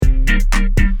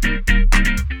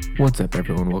What's up,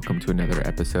 everyone? Welcome to another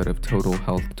episode of Total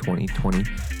Health 2020.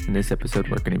 In this episode,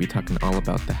 we're going to be talking all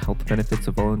about the health benefits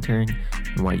of volunteering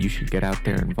and why you should get out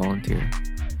there and volunteer.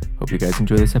 Hope you guys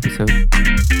enjoy this episode.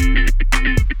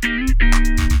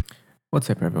 What's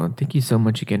up, everyone? Thank you so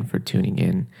much again for tuning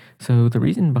in. So the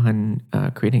reason behind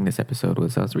creating this episode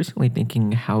was I was recently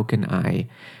thinking, how can I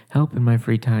help in my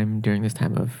free time during this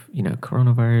time of,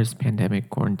 coronavirus,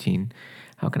 pandemic, quarantine?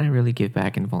 How can I really give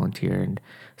back and volunteer? And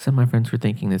some of my friends were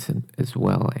thinking this as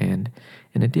well. And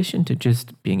in addition to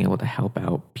just being able to help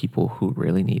out people who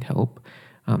really need help,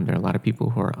 there are a lot of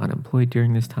people who are unemployed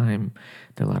during this time.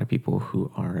 There are a lot of people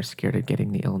who are scared of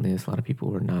getting the illness. A lot of people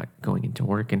who are not going into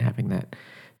work and having that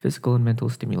physical and mental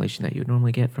stimulation that you would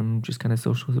normally get from just kind of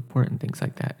social support and things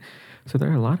like that. So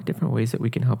there are a lot of different ways that we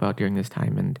can help out during this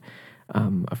time. And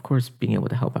of course, being able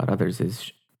to help out others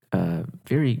is a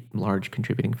very large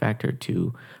contributing factor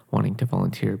to wanting to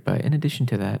volunteer. But in addition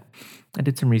to that, I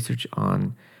did some research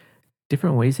on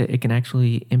different ways that it can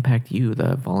actually impact you,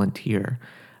 the volunteer,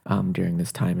 during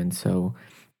this time. And so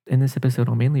in this episode,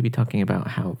 I'll mainly be talking about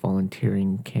how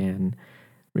volunteering can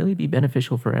really be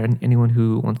beneficial for anyone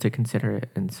who wants to consider it.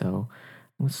 And so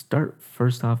we'll start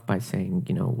first off by saying,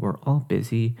 we're all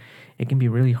busy. It can be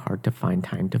really hard to find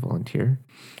time to volunteer.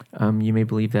 You may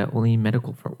believe that only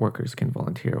medical workers can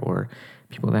volunteer or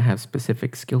people that have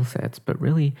specific skill sets, but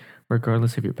really,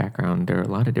 regardless of your background, there are a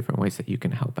lot of different ways that you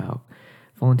can help out.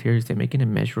 Volunteers, they make an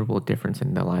immeasurable difference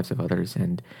in the lives of others.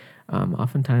 And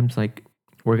oftentimes,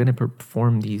 we're going to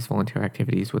perform these volunteer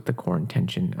activities with the core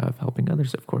intention of helping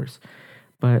others, of course.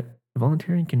 But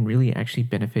volunteering can really actually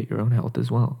benefit your own health as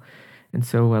well. And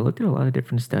so I looked at a lot of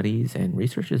different studies, and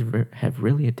researchers have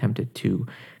really attempted to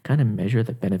kind of measure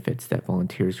the benefits that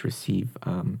volunteers receive,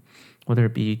 whether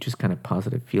it be just kind of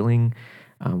positive feeling,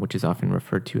 which is often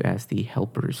referred to as the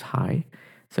helper's high.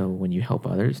 So when you help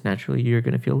others, naturally you're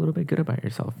going to feel a little bit good about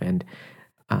yourself. And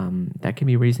that can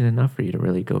be reason enough for you to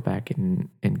really go back and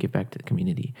give back to the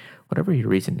community. Whatever your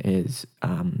reason is,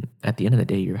 at the end of the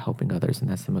day, you're helping others, and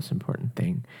that's the most important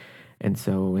thing. And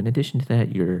so in addition to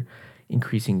that, you're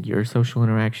increasing your social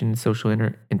interaction, social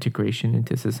integration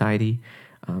into society.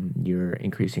 You're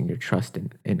increasing your trust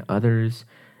in others,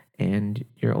 and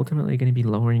you're ultimately going to be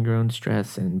lowering your own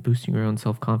stress and boosting your own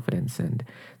self-confidence. And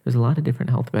there's a lot of different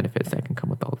health benefits that can come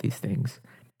with all these things.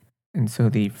 And so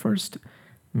the first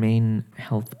main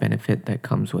health benefit that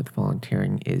comes with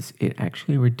volunteering is it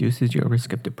actually reduces your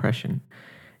risk of depression.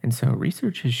 And so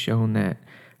research has shown that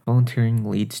volunteering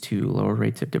leads to lower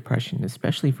rates of depression,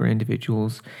 especially for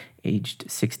individuals aged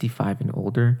 65 and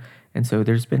older. And so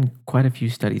there's been quite a few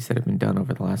studies that have been done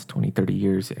over the last 20, 30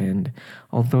 years. And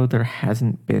although there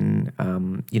hasn't been,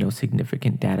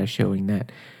 significant data showing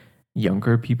that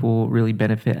younger people really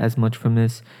benefit as much from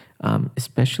this,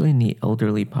 especially in the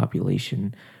elderly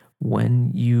population, when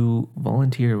you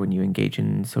volunteer, when you engage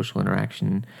in social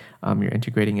interaction, you're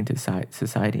integrating into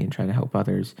society and trying to help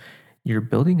others. You're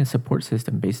building a support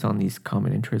system based on these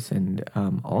common interests, and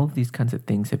all of these kinds of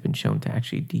things have been shown to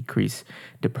actually decrease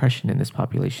depression in this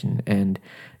population. And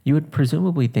you would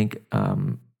presumably think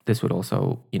this would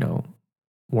also,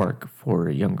 work for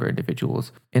younger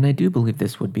individuals. And I do believe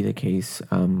this would be the case.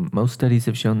 Most studies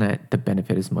have shown that the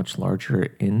benefit is much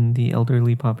larger in the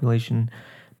elderly population.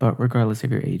 But regardless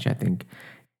of your age, I think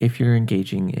if you're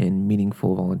engaging in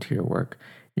meaningful volunteer work,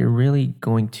 you're really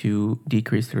going to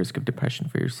decrease the risk of depression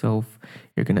for yourself.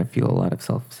 You're going to feel a lot of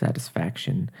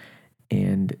self-satisfaction.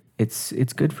 And it's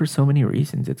good for so many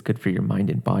reasons. It's good for your mind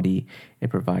and body. It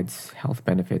provides health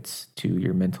benefits to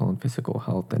your mental and physical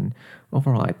health. And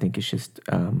overall, I think it's just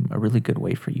a really good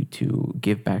way for you to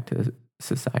give back to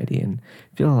society and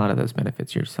feel a lot of those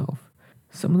benefits yourself.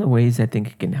 Some of the ways I think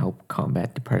it can help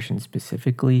combat depression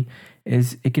specifically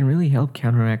is it can really help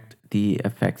counteract the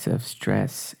effects of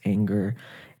stress, anger,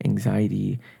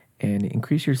 anxiety, and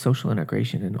increase your social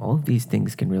integration. And all of these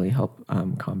things can really help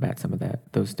combat some of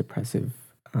those depressive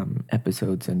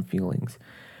episodes and feelings.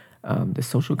 The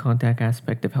social contact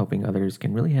aspect of helping others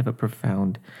can really have a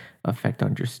profound effect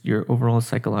on just your overall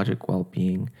psychological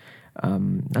well-being.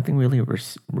 Nothing really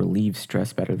relieves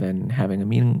stress better than having a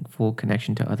meaningful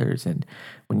connection to others. And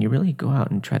when you really go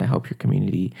out and try to help your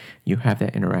community, you have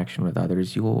that interaction with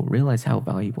others, you will realize how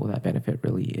valuable that benefit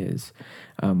really is.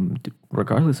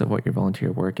 Regardless of what your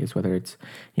volunteer work is, whether it's,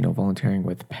 volunteering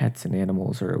with pets and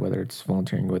animals, or whether it's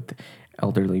volunteering with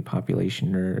elderly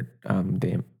population or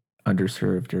the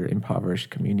underserved or impoverished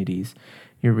communities,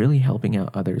 you're really helping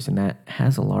out others, and that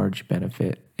has a large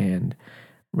benefit and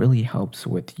really helps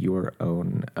with your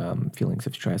own feelings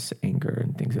of stress, anger,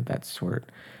 and things of that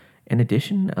sort. In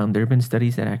addition, there have been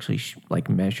studies that actually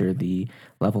measure the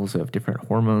levels of different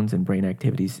hormones and brain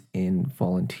activities in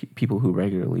people who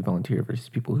regularly volunteer versus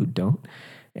people who don't.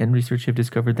 And research have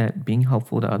discovered that being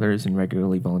helpful to others and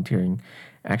regularly volunteering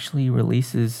actually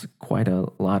releases quite a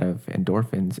lot of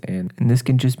endorphins. And this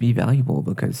can just be valuable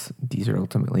because these are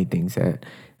ultimately things that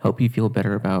help you feel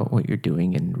better about what you're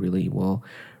doing and really will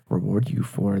reward you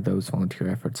for those volunteer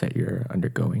efforts that you're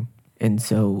undergoing. And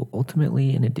so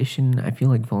ultimately, in addition, I feel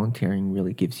like volunteering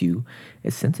really gives you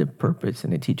a sense of purpose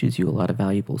and it teaches you a lot of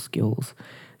valuable skills.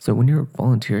 So when you're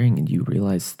volunteering and you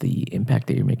realize the impact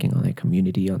that you're making on that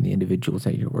community, on the individuals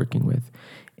that you're working with,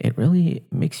 it really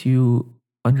makes you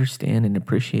understand and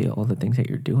appreciate all the things that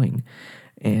you're doing.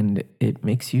 And it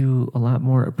makes you a lot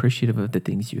more appreciative of the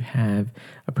things you have,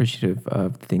 appreciative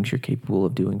of the things you're capable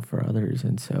of doing for others.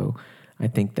 And so I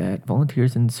think that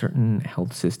volunteers in certain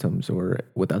health systems or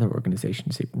with other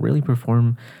organizations, they really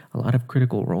perform a lot of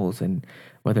critical roles. And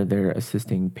whether they're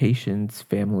assisting patients,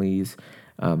 families,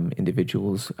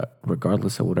 individuals,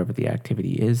 regardless of whatever the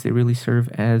activity is, they really serve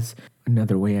as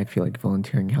another way I feel like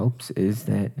volunteering helps is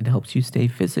that it helps you stay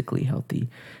physically healthy.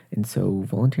 And so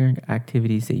volunteering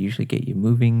activities, they usually get you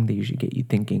moving, they usually get you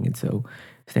thinking. And so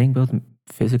staying both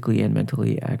physically and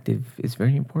mentally active is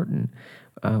very important.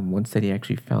 One study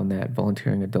actually found that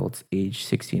volunteering adults age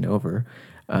 60 and over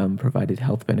provided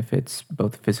health benefits,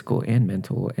 both physical and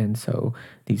mental. And so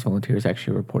these volunteers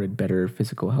actually reported better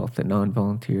physical health than non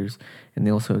volunteers. And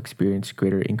they also experienced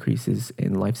greater increases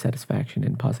in life satisfaction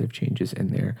and positive changes in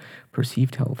their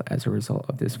perceived health as a result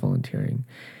of this volunteering.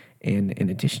 And in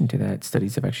addition to that,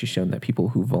 studies have actually shown that people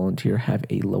who volunteer have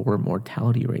a lower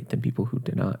mortality rate than people who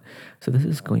do not. So this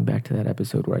is going back to that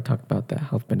episode where I talked about the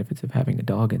health benefits of having a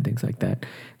dog and things like that.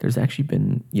 There's actually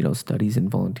been, studies in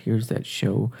volunteers that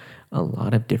show a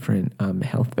lot of different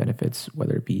health benefits,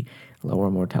 whether it be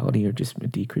lower mortality or just a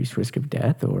decreased risk of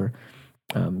death, or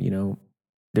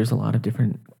there's a lot of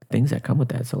different things that come with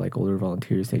that. So like older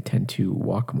volunteers, they tend to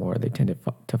walk more. They tend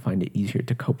to find it easier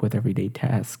to cope with everyday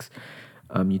tasks.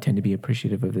 You tend to be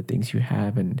appreciative of the things you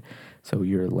have, and so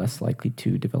you're less likely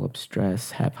to develop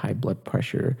stress, have high blood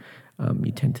pressure.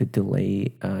 You tend to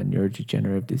delay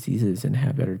neurodegenerative diseases and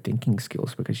have better thinking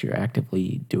skills because you're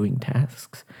actively doing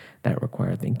tasks that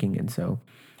require thinking. And so,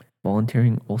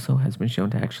 volunteering also has been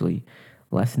shown to actually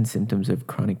lessen symptoms of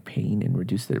chronic pain and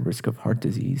reduce the risk of heart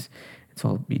disease. And so,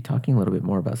 I'll be talking a little bit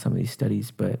more about some of these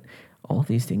studies, but all of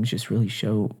these things just really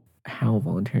show how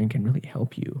volunteering can really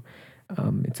help you.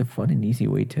 It's a fun and easy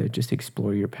way to just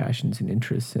explore your passions and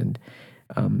interests. And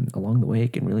along the way,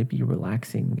 it can really be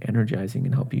relaxing, energizing,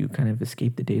 and help you kind of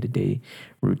escape the day to day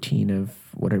routine of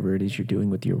whatever it is you're doing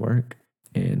with your work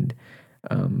and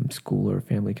school or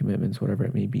family commitments, whatever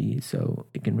it may be. So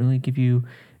it can really give you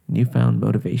newfound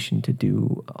motivation to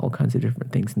do all kinds of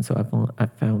different things. And so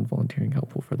I've found volunteering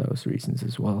helpful for those reasons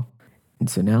as well. And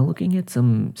so now looking at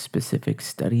some specific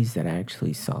studies that I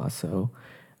actually saw. So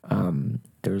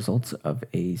the results of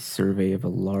a survey of a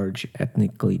large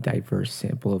ethnically diverse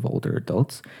sample of older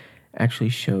adults actually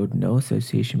showed no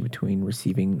association between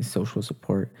receiving social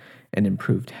support and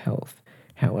improved health.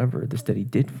 However, the study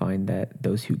did find that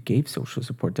those who gave social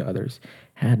support to others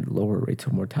had lower rates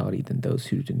of mortality than those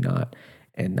who did not.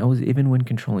 And that was even when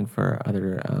controlling for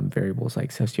other variables like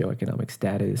socioeconomic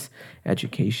status,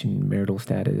 education, marital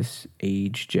status,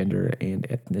 age, gender, and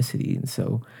ethnicity. And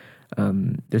so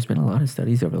there's been a lot of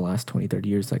studies over the last 20, 30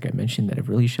 years, like I mentioned, that have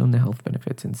really shown the health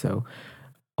benefits. And so,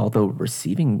 although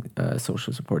receiving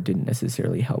social support didn't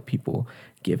necessarily help people,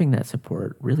 giving that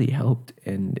support really helped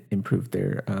and improved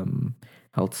their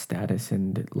health status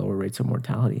and lower rates of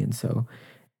mortality. And so,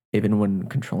 even when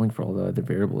controlling for all the other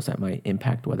variables that might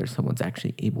impact whether someone's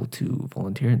actually able to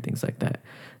volunteer and things like that,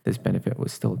 this benefit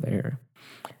was still there.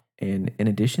 And in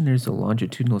addition, there's a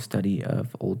longitudinal study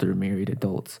of older married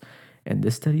adults. And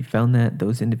this study found that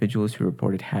those individuals who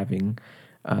reported having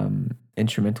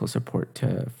instrumental support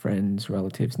to friends,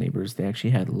 relatives, neighbors, they actually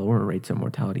had lower rates of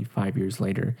mortality 5 years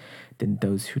later than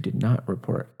those who did not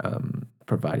report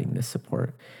providing this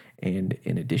support. And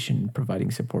in addition, providing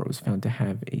support was found to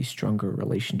have a stronger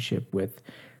relationship with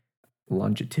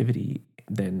longevity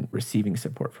than receiving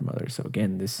support from others. So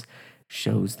again, this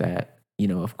shows that,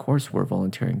 of course, we're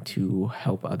volunteering to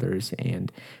help others.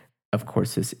 And of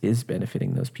course, this is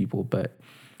benefiting those people, but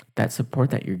that support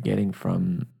that you're getting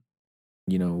from,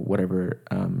 whatever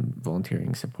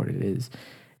volunteering support it is,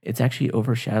 it's actually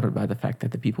overshadowed by the fact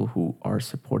that the people who are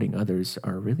supporting others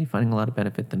are really finding a lot of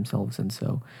benefit themselves. And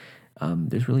so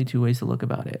there's really two ways to look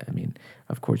about it. I mean,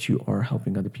 of course, you are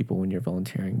helping other people when you're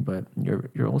volunteering, but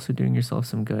you're also doing yourself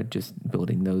some good, just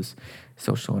building those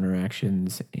social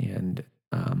interactions and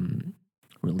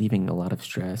relieving a lot of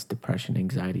stress, depression,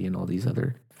 anxiety, and all these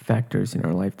other factors in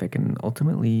our life that can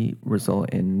ultimately result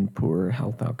in poor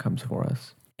health outcomes for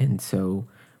us. And so,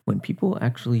 when people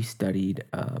actually studied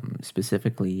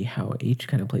specifically how age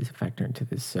kind of plays a factor into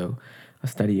this, so a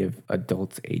study of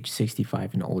adults age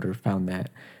 65 and older found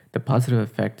that the positive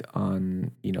effect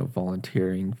on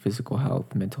volunteering, physical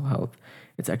health, mental health,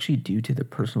 it's actually due to the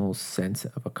personal sense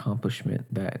of accomplishment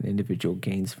that an individual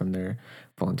gains from their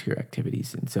volunteer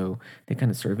activities. And so they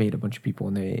kind of surveyed a bunch of people,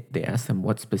 and they asked them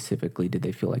what specifically did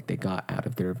they feel like they got out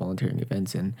of their volunteering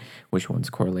events, and which ones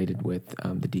correlated with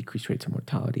the decreased rates of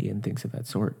mortality and things of that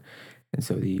sort. And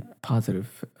so the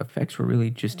positive effects were really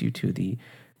just due to the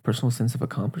personal sense of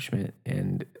accomplishment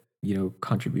and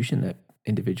contribution that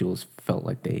individuals felt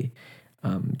like they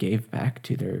gave back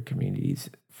to their communities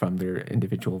from their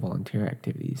individual volunteer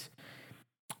activities.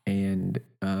 And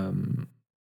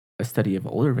a study of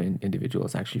older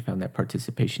individuals actually found that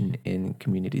participation in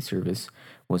community service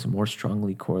was more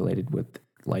strongly correlated with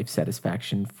life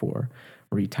satisfaction for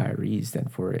retirees than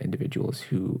for individuals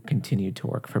who continue to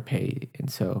work for pay.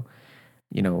 And so,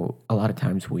 a lot of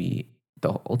times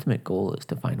the ultimate goal is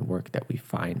to find work that we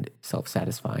find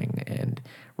self-satisfying and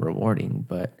rewarding,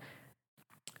 but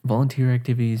volunteer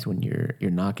activities, when you're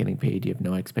not getting paid, you have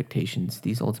no expectations,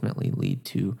 these ultimately lead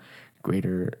to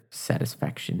greater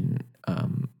satisfaction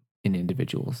in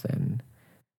individuals than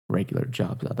regular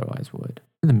jobs otherwise would.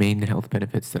 The main health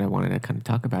benefits that I wanted to kind of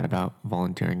talk about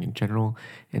volunteering in general.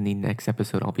 In the next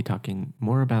episode, I'll be talking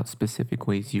more about specific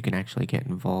ways you can actually get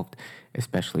involved,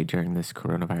 especially during this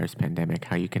coronavirus pandemic,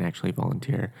 how you can actually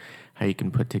volunteer, how you can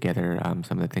put together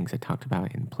some of the things I talked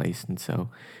about in place. And so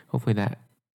hopefully that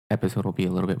episode will be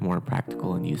a little bit more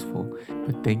practical and useful.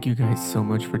 But thank you guys so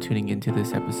much for tuning into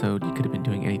this episode. You could have been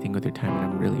doing anything with your time, and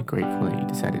I'm really grateful that you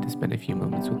decided to spend a few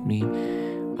moments with me.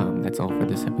 That's all for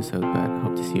this episode, but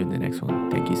hope to see you in the next one.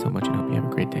 Thank you so much, and hope you have a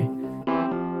great day.